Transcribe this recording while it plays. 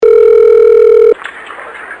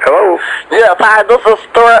Yes, hi, this is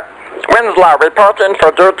Stewart Winslow reporting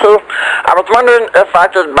for duty. I was wondering if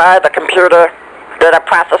I could buy the computer data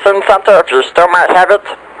processing center, if you still might have it.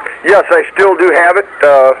 Yes, I still do have it.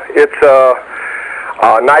 It's a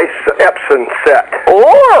nice Epson set.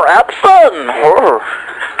 Oh, Epson! Oh.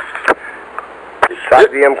 It's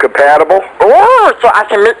IBM compatible. Oh, so I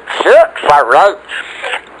can meet chicks, all right.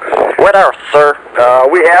 What else, sir?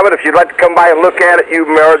 We have it. If you'd like to come by and look at it, you're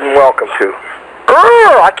more than welcome to.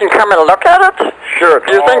 Oh, I can come and look at it? Sure.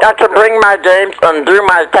 Do you think I can bring my games and do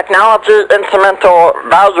my technology instrumental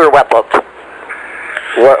value with it?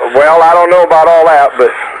 Well, I don't know about all that,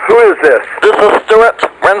 but who is this? This is Stewart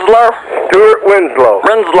Winslow. Stewart Winslow.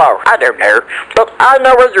 Winslow. I don't know. But I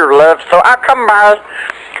know where you live, so I'll come by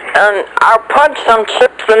and I'll punch some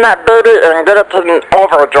chips in that baby and get it to an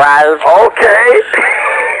overdrive. Okay.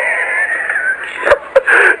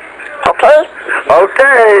 Okay?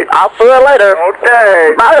 Okay. I'll see you later.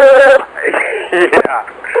 Okay. Bye. Yeah.